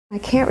I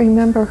can't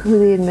remember who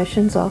the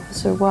admissions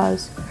officer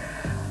was.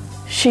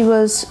 She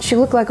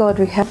looked like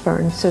Audrey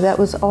Hepburn, so that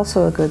was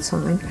also a good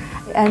sign.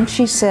 And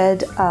she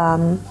said,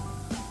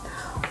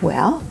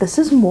 well, this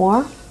is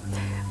Moore.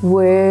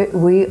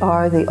 We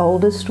are the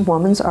oldest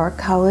women's art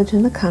college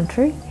in the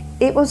country.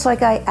 It was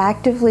like I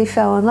actively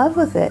fell in love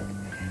with it,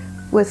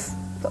 with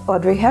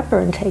Audrey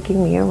Hepburn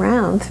taking me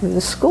around through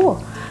the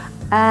school.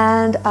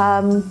 And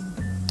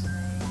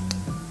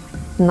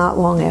not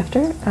long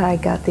after, I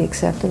got the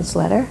acceptance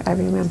letter. I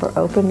remember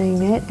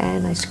opening it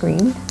and I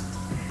screamed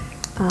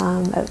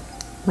at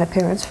my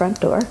parents' front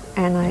door,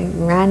 and I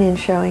ran in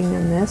showing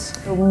them this.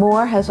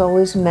 Moore has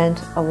always meant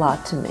a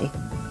lot to me,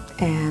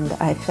 and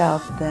I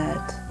felt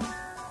that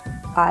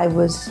I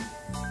was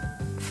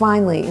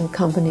finally in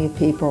company of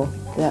people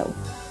that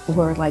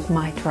were like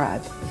my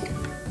tribe.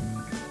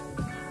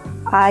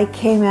 I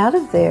came out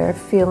of there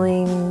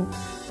feeling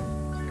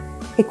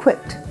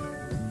equipped.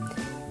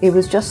 It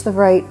was just the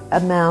right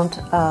amount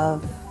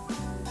of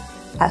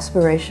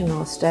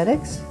aspirational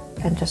aesthetics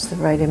and just the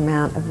right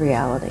amount of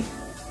reality.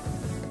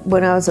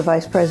 When I was a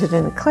vice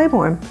president at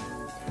Claiborne,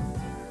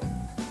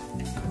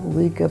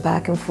 we'd go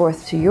back and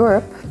forth to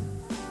Europe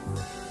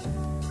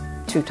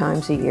 2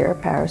 times a year,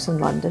 Paris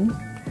and London.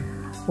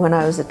 When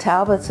I was at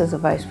Talbot's as a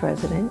vice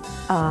president,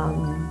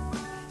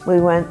 we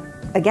went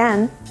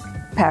again,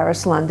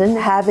 Paris, London.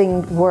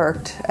 Having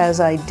worked as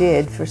I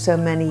did for so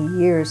many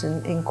years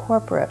in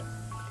corporate,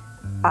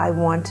 I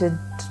wanted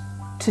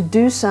to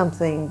do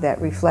something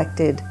that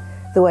reflected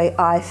the way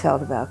I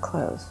felt about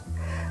clothes,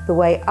 the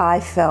way I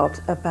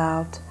felt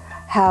about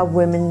how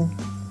women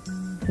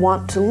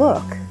want to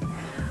look.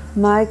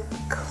 My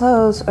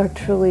clothes are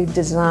truly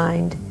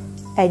designed,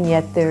 and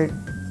yet they're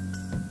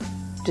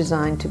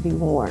designed to be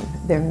worn.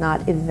 They're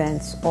not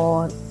events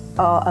all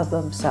of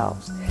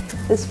themselves.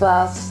 This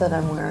blouse that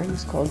I'm wearing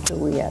is called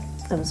Juliet.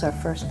 It was our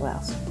first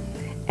blouse.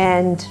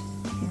 And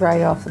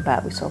right off the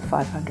bat, we sold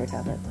 500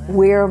 of it.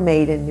 We're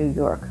made in New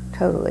York,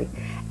 totally.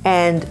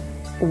 And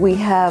we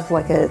have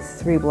like a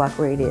 3-block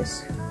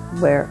radius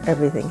where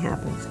everything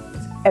happens.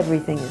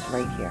 Everything is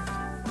right here.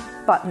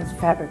 Buttons,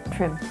 fabric,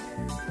 trim,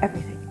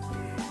 everything.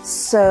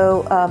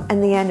 So,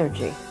 and the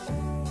energy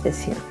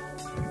is here.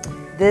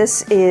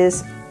 This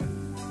is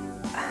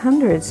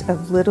hundreds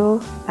of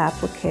little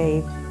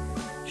applique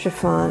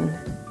chiffon.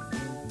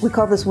 We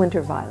call this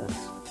winter violets.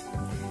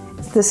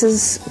 This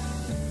is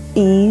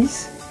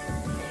ease.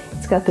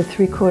 It's got the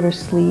 3/4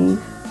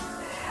 sleeve.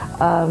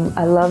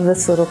 I love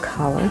this little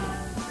collar.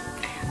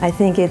 I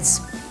think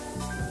it's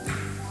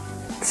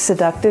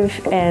seductive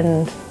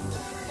and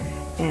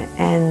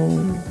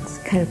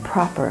kind of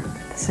proper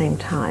at the same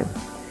time.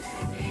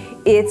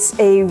 It's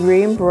a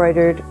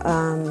re-embroidered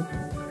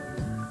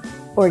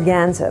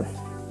organza.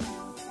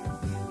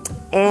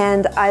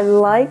 And I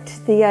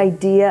liked the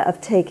idea of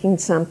taking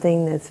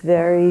something that's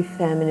very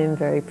feminine,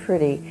 very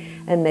pretty,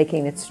 and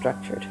making it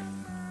structured.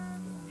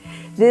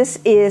 This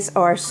is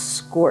our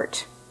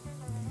skirt.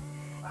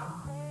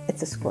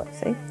 It's a skirt,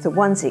 see? It's a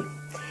onesie.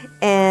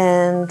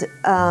 And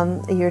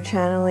you're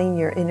channeling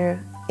your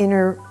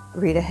inner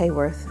Rita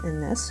Hayworth in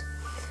this.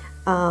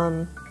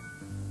 And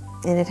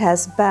it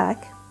has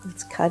back.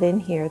 It's cut in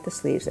here at the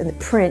sleeves, and the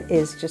print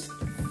is just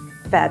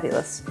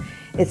fabulous.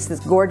 It's this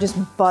gorgeous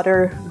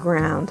butter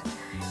ground,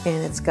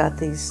 and it's got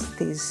these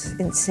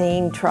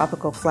insane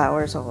tropical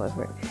flowers all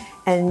over it.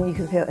 And you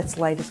can feel it's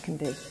light as can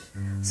be.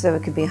 So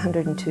it could be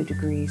 102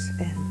 degrees,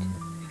 and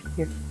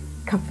you're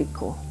comfy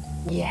cool.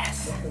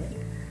 Yes.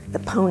 The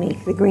pony,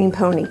 the green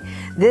pony.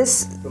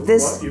 This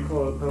what you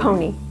call a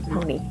pony?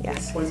 Pony,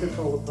 yes. Why is it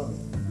called a pony?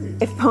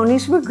 If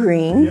ponies were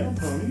green. Yeah,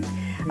 pony.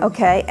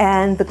 Okay,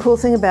 and the cool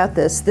thing about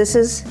this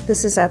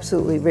is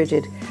absolutely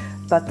rigid,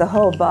 but the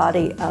whole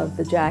body of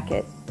the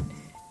jacket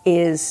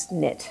is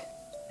knit,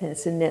 and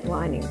it's a knit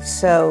lining.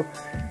 So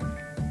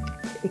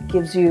it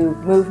gives you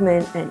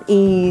movement and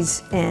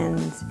ease,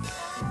 and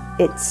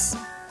it's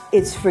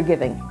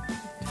forgiving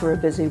for a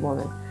busy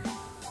woman.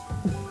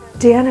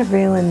 Deanna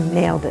Vreeland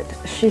nailed it.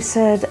 She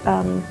said,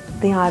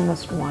 the eye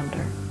must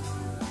wander.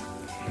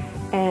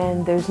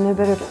 And there's no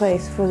better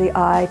place for the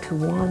eye to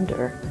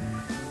wander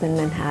than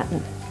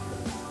Manhattan.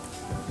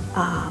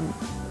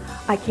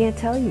 I can't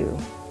tell you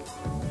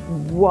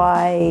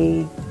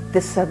why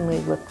this suddenly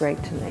looked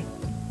great to me.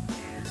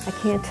 I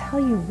can't tell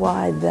you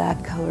why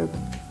that color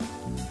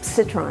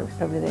citron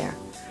over there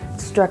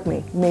struck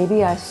me.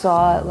 Maybe I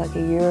saw it like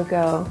a year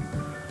ago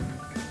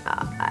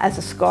as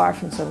a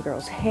scarf in some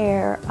girl's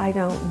hair. I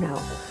don't know.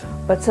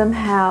 But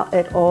somehow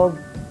it all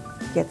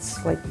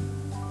gets like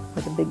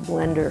a big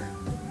blender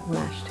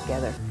mashed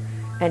together.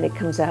 And it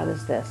comes out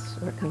as this,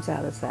 or it comes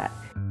out as that.